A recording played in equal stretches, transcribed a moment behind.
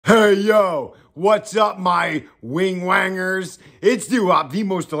Hey, yo, what's up, my wing-wangers? It's Duhop, the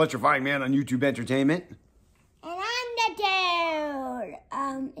most electrifying man on YouTube entertainment. And I'm the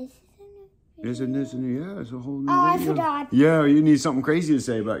dude. Isn't this yeah, it's a whole new I video. forgot. Yeah, you need something crazy to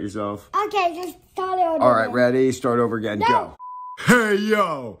say about yourself. Okay, just start over. All right, ready? Start over again. No. Go. Hey,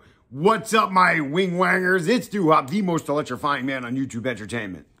 yo, what's up, my wing-wangers? It's Duhop, the most electrifying man on YouTube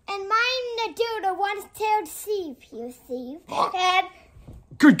entertainment. And I'm the dude that wants to Steve. You, Steve. And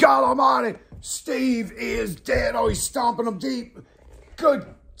Good God Almighty, Steve is dead. Oh, he's stomping him deep. Good.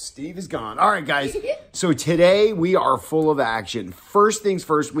 Steve is gone. All right, guys. So today we are full of action. First things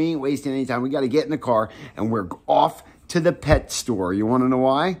first, we ain't wasting any time. We got to get in the car and we're off to the pet store. You want to know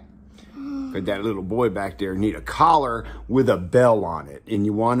why? Because that little boy back there need a collar with a bell on it. And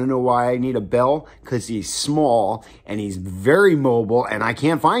you want to know why I need a bell? Because he's small and he's very mobile and I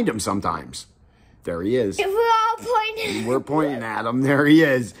can't find him sometimes. There he is. we're all pointing. We're pointing at him. There he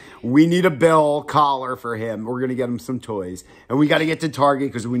is. We need a bell collar for him. We're going to get him some toys. And we got to get to Target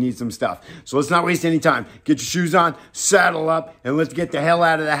because we need some stuff. So let's not waste any time. Get your shoes on, saddle up, and let's get the hell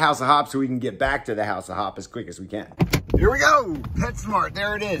out of the House of Hop so we can get back to the House of Hop as quick as we can. Here we go. PetSmart.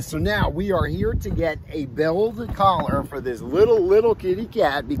 There it is. So now we are here to get a belled collar for this little kitty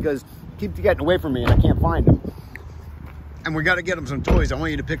cat because he keeps getting away from me and I can't find him. And we got to get him some toys. I want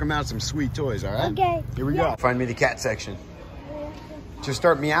you to pick him out some sweet toys, all right? Okay. Here we go. Find me the cat section. Just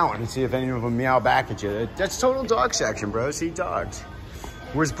start meowing and see if any of them meow back at you. That's total dog section, bro. See dogs.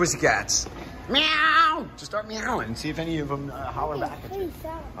 Where's the pussycats? Meow! Just start meowing and see if any of them holler back at you.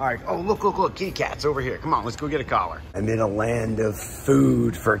 All right. Oh, look. Kitty cats over here. Come on, let's go get a collar. I'm in a land of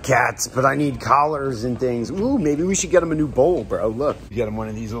food for cats, but I need collars and things. Ooh, maybe we should get him a new bowl, bro. Look. Get him one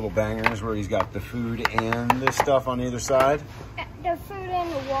of these little bangers where he's got the food and the stuff on either side. The food in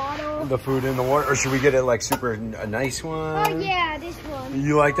the water. The food in the water. Or should we get it like super a nice one? Oh, yeah, this one.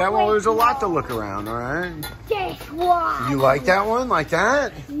 You like that one? Well, there's a lot to look around, all right? This one. You like that one? Like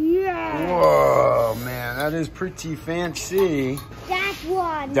that? Yeah. Whoa, man, that is pretty fancy. That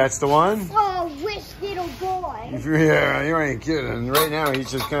one. That's the one? Oh, rich little boy. Yeah, you ain't kidding. Right now,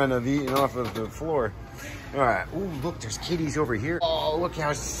 he's just kind of eating off of the floor. All right. Ooh, look, there's kitties over here. Oh, look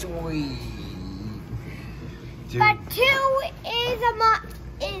how sweet. Dude. But two is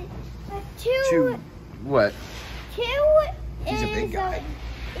Two. What? Two He's is a big guy.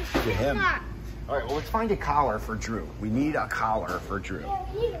 It's To him. not. All right, well, let's find a collar for Drew. We need a collar for Drew. Yeah,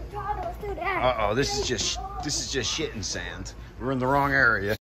 we need a toddler to that. Uh-oh, this is just shit and sand. We're in the wrong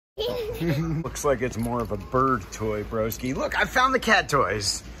area. Looks like it's more of a bird toy, broski. Look, I found the cat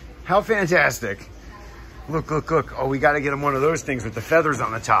toys. How fantastic. Look. Oh, we got to get him one of those things with the feathers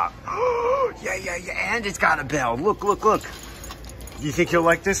on the top. Yeah. And it's got a bell. Look. You think he'll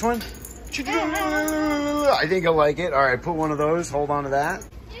like this one? I think he'll like it. All right, put one of those. Hold on to that.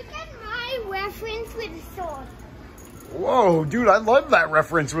 Look at my reference with the sword. Whoa, dude, I love that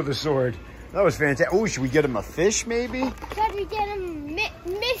reference with a sword. That was fantastic. Oh, should we get him a fish, maybe? Should we get him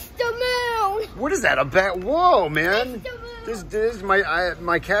Mr. Moon? What is that, a bat? Whoa, man. Mr. Moon. This is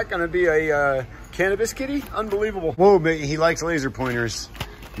my cat gonna be a cannabis kitty? Unbelievable. Whoa, but he likes laser pointers.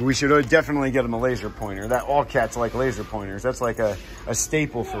 We should definitely get him a laser pointer. That all cats like laser pointers. That's like a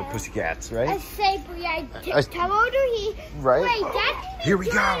staple for pussycats, right? A staple, yeah. How old are he? Right. Wait, that's Here we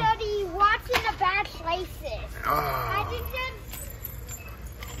go. He watching the bad places. I think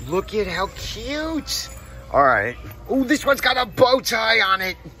that's... Look at how cute. All right. Oh, this one's got a bow tie on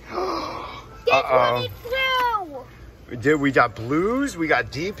it. This one is blue. We got blues. We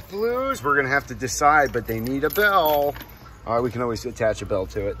got deep blues. We're going to have to decide, but they need a bell. All right, we can always attach a bell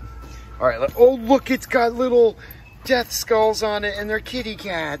to it. All right. Oh, look, it's got little death skulls on it, and they're kitty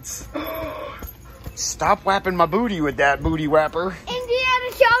cats. Stop whapping my booty with that booty whapper. Indiana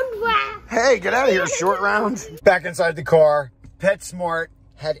Jones wrap. Hey, get out of here, short round. Back inside the car. PetSmart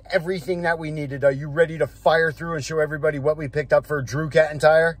had everything that we needed. Are you ready to fire through and show everybody what we picked up for Drew Cat and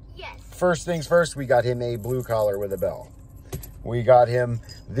Tire? Yes. First things first, we got him a blue collar with a bell. We got him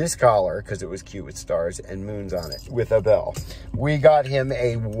this collar because it was cute with stars and moons on it with a bell. We got him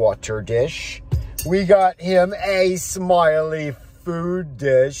a water dish. We got him a smiley food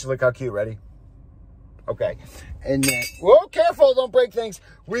dish. Look how cute. Ready? Okay. And then, whoa, careful, don't break things.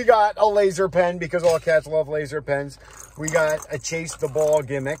 We got a laser pen because all cats love laser pens. We got a chase the ball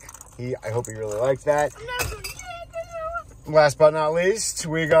gimmick. I hope he really likes that. Last but not least,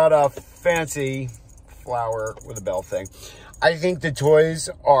 we got a fancy flower with a bell thing. I think the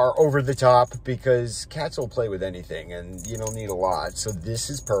toys are over the top because cats will play with anything and you don't need a lot. So this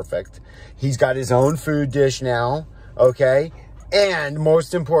is perfect. He's got his own food dish now, okay? And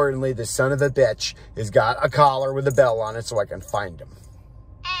most importantly, the son of a bitch has got a collar with a bell on it so I can find him.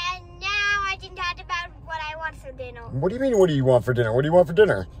 want for dinner? What do you mean, what do you want for dinner? What do you want for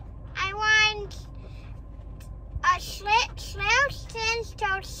dinner? I want a sliced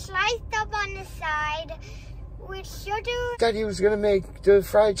toast sliced up on the side with sugar. Thought he was gonna make the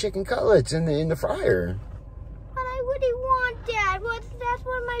fried chicken cutlets in the fryer. But I wouldn't want that. That's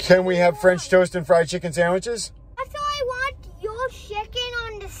what my. Can we have French toast and fried chicken sandwiches? That's why I want your chicken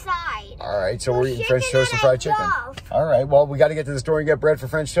on the side. All right, so Your we're eating French chicken toast and that I fried chicken. love. All right, well, we got to get to the store and get bread for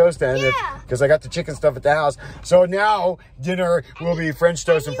French toast then. Yeah. Because I got the chicken stuff at the house. So now dinner will be French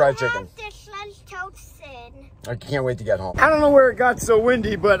toast and fried chicken. The French toast in. I can't wait to get home. I don't know where it got so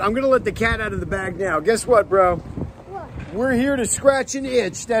windy, but I'm going to let the cat out of the bag now. Guess what, bro? What? We're here to scratch an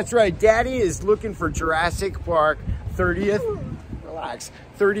itch. That's right. Daddy is looking for Jurassic Park 30th. Relax.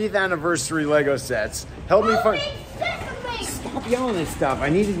 30th anniversary Lego sets. Help me find. Stop yelling at stuff. I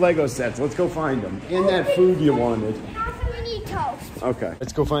needed Lego sets. Let's go find them. And that food you wanted. Also, we need toast. Okay.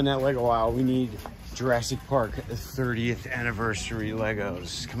 Let's go find that Lego aisle. We need Jurassic Park 30th anniversary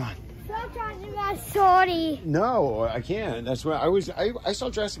Legos. Come on. Stop talking about salty. No, I can't. That's why I saw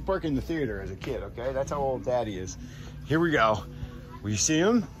Jurassic Park in the theater as a kid, okay? That's how old Daddy is. Here we go. Will you see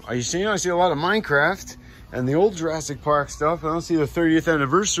him? Are you seeing him? I see a lot of Minecraft and the old Jurassic Park stuff. I don't see the 30th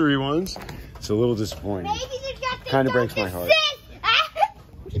anniversary ones. It's a little disappointing. Maybe they just Kind of breaks my heart.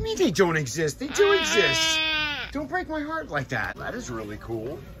 What do you mean they don't exist? They do exist. Don't break my heart like that. That is really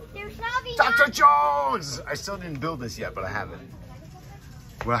cool. There's nothing. Dr. Jones! I still didn't build this yet, but I have it.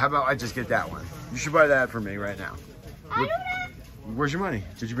 Well, how about I just get that one? You should buy that for me right now. I don't have. Where's your money?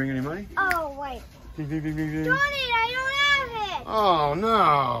 Did you bring any money? Oh, wait. Ding, ding, ding, ding, ding. Darn it, I don't have it. Oh,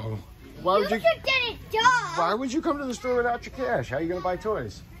 no. Why would You you? should get it done. Why would you come to the store without your cash? How are you going to buy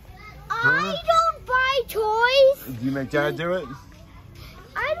toys? I don't buy toys. Do you make Dad do it?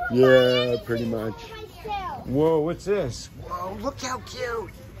 I don't buy Yeah, anything pretty much. myself. Whoa, what's this? Whoa, look how cute.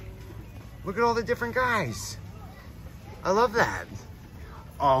 Look at all the different guys. I love that.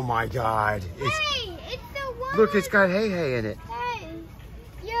 Oh my God. Hey, it's the one. Look, it's got Hey in it. Hey,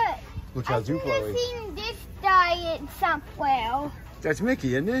 yeah. Look how I've Duplo is. seen this diet somewhere. That's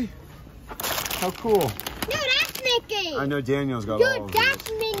Mickey, isn't he? How cool. No, that's Mickey. I know Daniel's got all Dude, of that's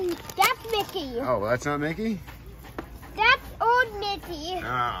these. That's Mickey. Oh, that's not Mickey? That's old Mickey.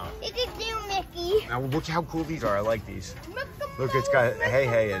 Oh. This is new Mickey. Now look how cool these are. I like these. Look, it's got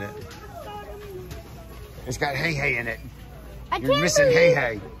Hey in it. It's got Hey in it. You're missing Hey.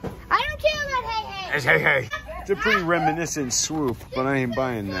 I don't care about Hey. It's Hey. It's a pretty reminiscent swoop, but I ain't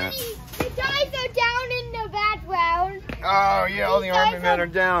buying that. The guys are down in the background. Oh, yeah, all the Army men are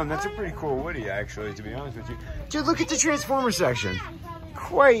down. That's a pretty cool Woody, actually, to be honest with you. Dude, look at the Transformer section.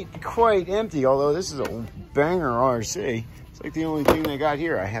 Quite empty, although this is a banger RC. It's like the only thing they got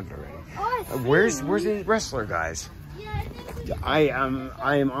here. I have it already. Where's the wrestler guys? I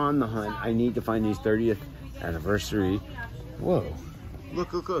am on the hunt. I need to find these 30th anniversary. Whoa.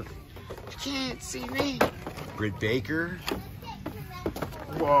 Look. You can't see me. Britt Baker.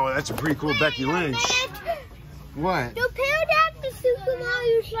 Whoa, that's a pretty cool Becky Lynch. What? Compare that to Super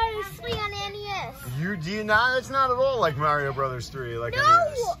Mario Bros. 3 on NES. You do not? It's not at all like Mario Brothers 3. Like No,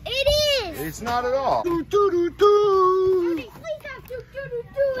 NES. it is. It's not at all. Please have do.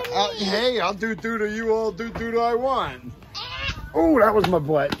 Hey, I'll do to you all do to I want. Oh, that was my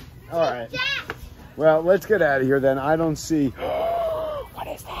butt. All right. Well, let's get out of here then. I don't see. What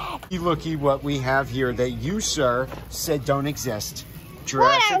is that? Looky what we have here that you, sir, said don't exist.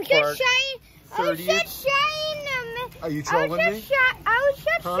 Jurassic Park 30th. Are you trolling me? I was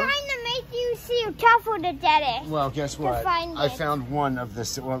just trying to make you see how tough the dead is. Well, guess what? find I it. found one of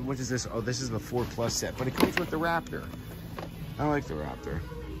this. Well, what is this? Oh, this is the 4+ set, but it comes with the Raptor. I like the Raptor.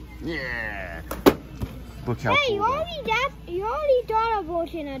 Yeah. Look how Hey, cool that. you already done a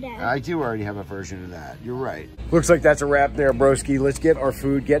version of that. I do already have a version of that. You're right. Looks like that's a wrap there, broski. Let's get our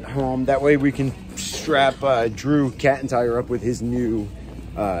food, get home. That way we can strap Drew Cat and Tire up with his new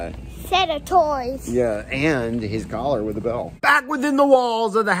set of toys. yeah, and his collar with a bell. Back within the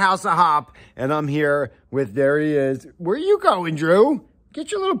walls of the House of Hop, and I'm here with, there he is. Where are you going, Drew?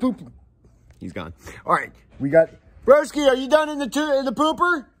 Get your little poop. He's gone. All right, we got, broski, are you done in the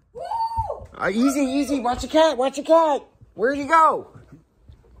pooper? Woo! Easy. Watch the cat. Where'd he go?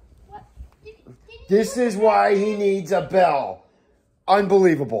 This is why he needs a bell.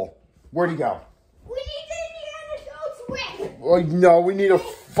 Unbelievable. Where'd he go? We need to switch. Well, no, we need a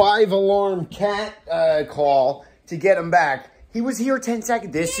 5-alarm cat call to get him back. He was here 10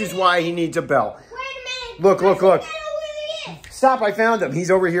 seconds. This is why he needs a bell. Wait a minute. Look. I know where he Stop, I found him. He's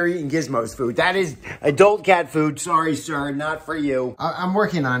over here eating Gizmo's food. That is adult cat food. Sorry, sir, not for you. I'm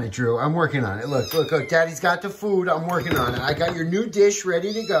working on it, Drew. I'm working on it. Look, look, look. Daddy's got the food. I'm working on it. I got your new dish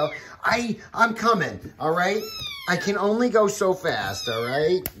ready to go. I'm coming, all right? I can only go so fast, all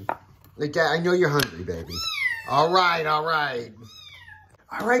right? Like, Dad, I know you're hungry, baby. All right, all right.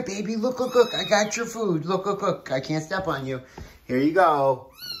 All right, baby. Look, look, look. I got your food. Look, look, look. I can't step on you. Here you go.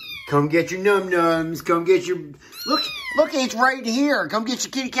 Come get your num-nums. Come get your... Look, look, it's right here. Come get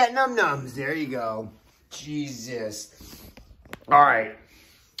your kitty cat num-nums. There you go. Jesus. All right.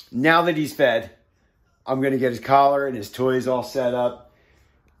 Now that he's fed, I'm going to get his collar and his toys all set up.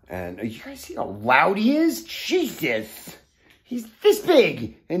 And you guys see how loud he is? Jesus. He's this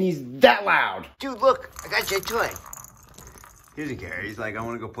big, and he's that loud. Dude, look. I got your toy. He doesn't care. He's like, I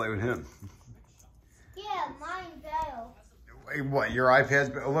want to go play with him. Yeah, mine go. Wait, what? Your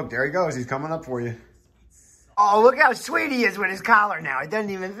iPad's... Oh, look, there he goes. He's coming up for you. Oh, look how sweet he is with his collar now. It doesn't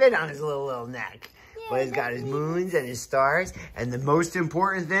even fit on his little neck. Yeah, but he's got his moons and his stars. And the most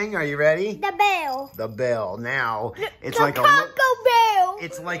important thing, are you ready? The bell. The bell. Now, it's the like a... Taco Bell.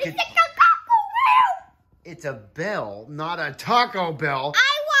 It's like it's a Taco Bell. It's a bell, not a Taco Bell.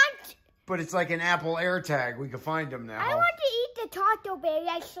 But it's like an Apple AirTag. We can find them now. I want to eat the Taco Bell.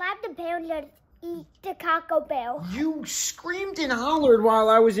 I slapped the bell and eat the Taco Bell. You screamed and hollered while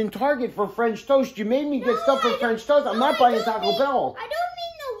I was in Target for French toast. You made me get stuff for French toast. I'm not buying Taco Bell. I don't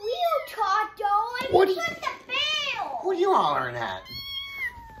mean the real taco. I mean the bell. Who are you hollering at?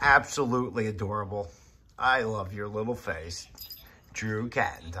 Absolutely adorable. I love your little face. Drew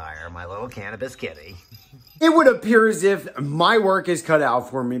Catentire, my little cannabis kitty. It would appear as if my work is cut out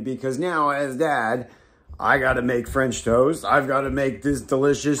for me because now, as Dad, I got to make French toast. I've got to make this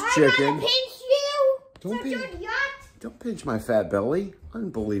delicious chicken. I gotta pinch you. Don't pinch my fat belly.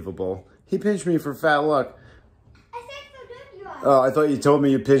 Unbelievable. He pinched me for fat luck. I said so good yacht. Oh, I thought you told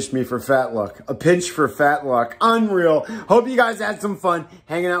me you pinched me for fat luck. A pinch for fat luck. Unreal. Hope you guys had some fun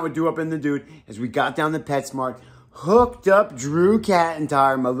hanging out with Duhop and the Dude as we got down to PetSmart. Hooked up Drew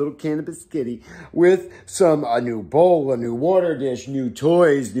Catentire, my little cannabis kitty, with a new bowl, a new water dish, new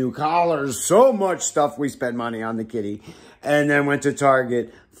toys, new collars, so much stuff we spent money on the kitty. And then went to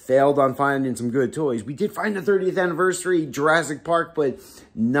Target, failed on finding some good toys. We did find the 30th anniversary Jurassic Park, but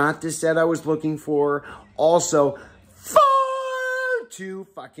not the set I was looking for. Also, far too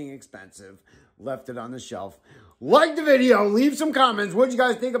fucking expensive. Left it on the shelf. Like the video, leave some comments. What you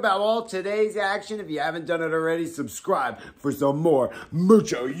guys think about all today's action? If you haven't done it already, subscribe for some more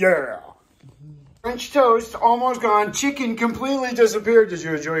mucho, yeah. French toast, almost gone. Chicken completely disappeared. Did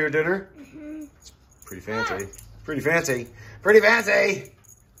you enjoy your dinner? It's pretty fancy. Pretty fancy. Pretty fancy.